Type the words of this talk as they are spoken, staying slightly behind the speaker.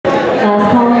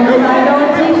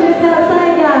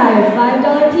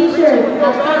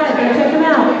outside. Go check him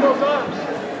out.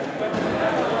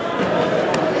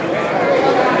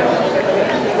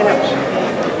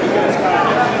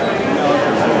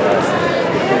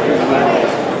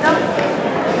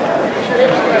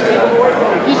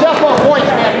 He's up on points,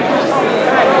 man. You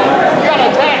gotta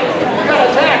attack. You gotta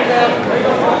attack, man.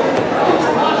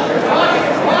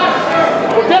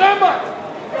 We'll get him up.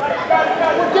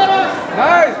 We'll get him.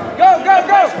 Nice. Go, go,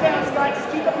 go. Just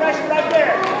keep the pressure right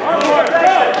there.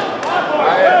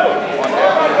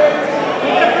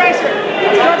 Keep the pressure.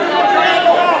 Start to the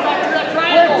triangle.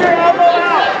 Lift your elbow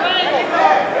out.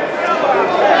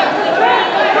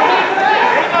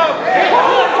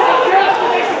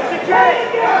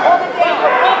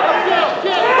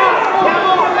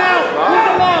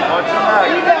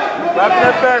 Grab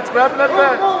that bench, grab that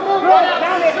bench. Run out to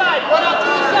the side, run out to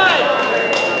the side.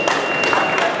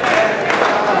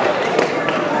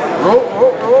 Roll.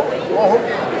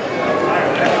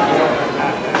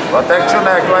 Protect your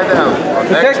neck right now.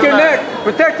 Protect your neck.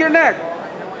 Protect your neck.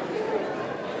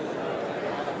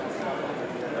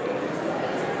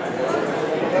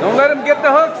 Don't let him get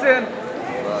the hooks in.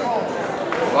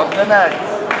 Lock the neck.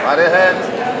 By the head.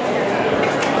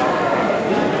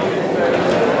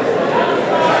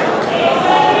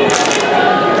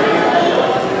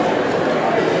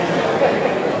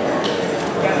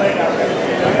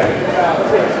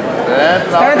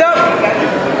 Stand up.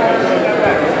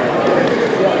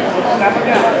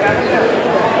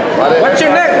 Watch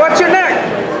your neck. Watch your neck.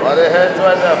 By the head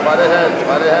right there. By the head.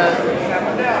 By the head.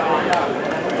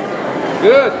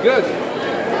 Good. Good.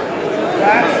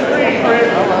 That's 3,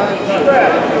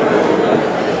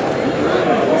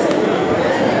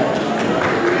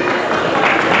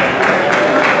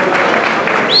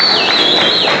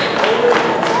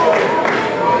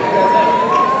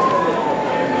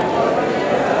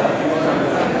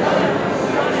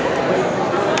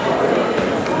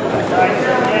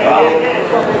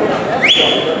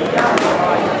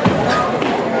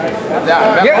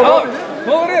 Get up.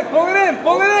 Pull it in. Pull it in.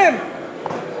 Pull it in.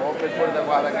 Put it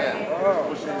out again.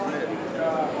 Push his leg.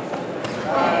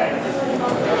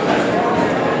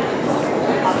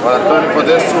 Well, turn for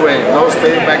this way. No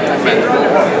stay back to me.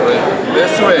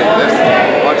 This way. This way.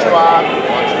 Watch your arm.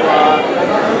 Watch your arm.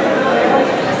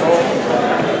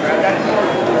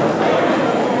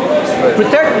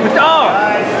 Protect. Oh.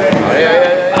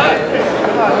 Yeah.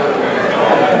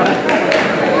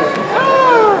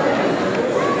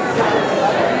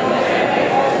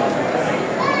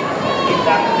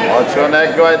 Watch your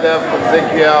neck right there for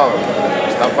Ezekiel.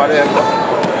 Stop right there.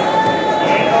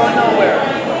 ain't going nowhere.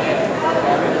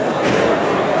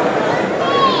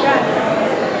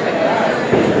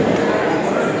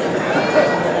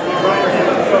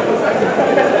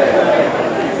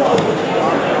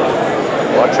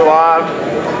 Watch your arm.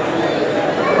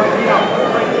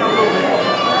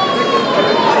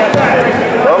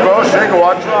 Go, shake it.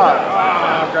 Watch your arm.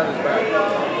 Got his back.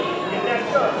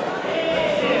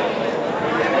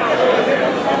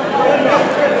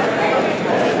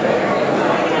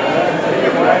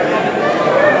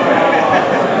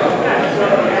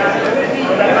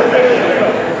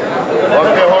 Look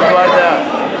the hook right there.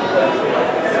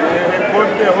 He put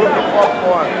the hook in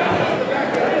popcorn.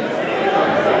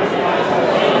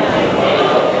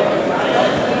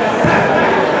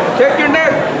 Check your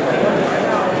neck.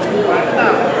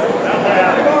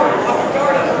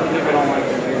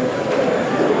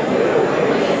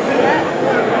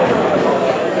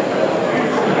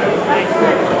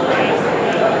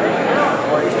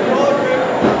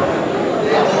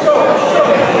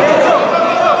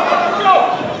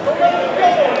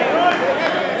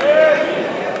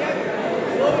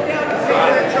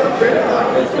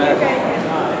 Back.